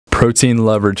Protein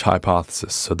leverage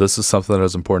hypothesis. So this is something that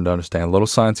is important to understand. A little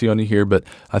sciencey on you here, but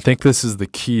I think this is the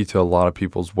key to a lot of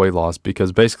people's weight loss,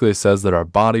 because basically it says that our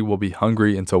body will be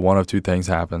hungry until one of two things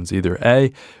happens. Either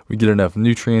A, we get enough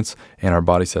nutrients and our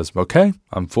body says, okay,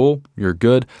 I'm full, you're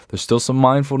good. There's still some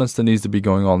mindfulness that needs to be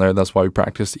going on there. That's why we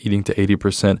practice eating to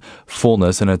 80%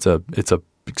 fullness, and it's a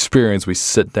experience. We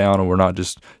sit down and we're not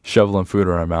just shoveling food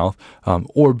in our mouth.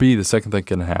 Or B, the second thing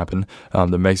can happen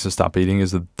that makes us stop eating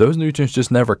is that those nutrients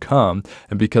just never come.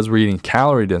 And because we're eating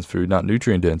calorie-dense food, not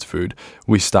nutrient-dense food,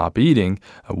 we stop eating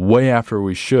way after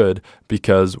we should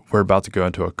because we're about to go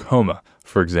into a coma,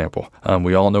 for example.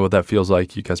 We all know what that feels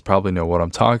like. You guys probably know what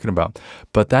I'm talking about.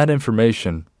 But that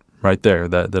information right there,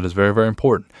 that is very, very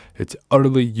important. It's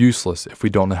utterly useless if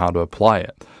we don't know how to apply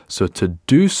it. So to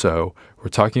do so, we're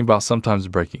talking about sometimes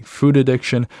breaking food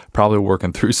addiction, probably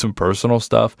working through some personal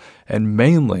stuff, and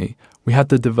mainly we have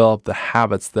to develop the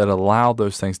habits that allow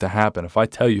those things to happen. If I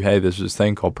tell you, hey, there's this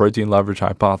thing called protein leverage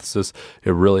hypothesis,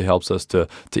 it really helps us to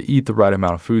eat the right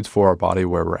amount of foods for our body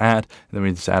where we're at, and then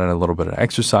we just add in a little bit of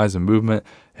exercise and movement,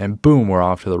 and boom, we're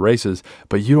off to the races.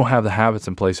 But you don't have the habits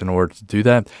in place in order to do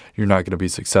that, you're not going to be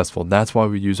successful. That's why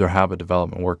we use our habit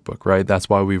development workbook, right? That's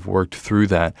why we've worked through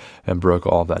that and broke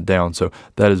all of that down. So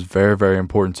that is very, very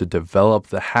important to develop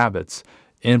the habits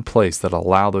in place that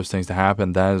allow those things to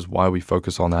happen. That is why we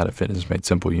focus on that at Fitness Made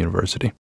Simple University.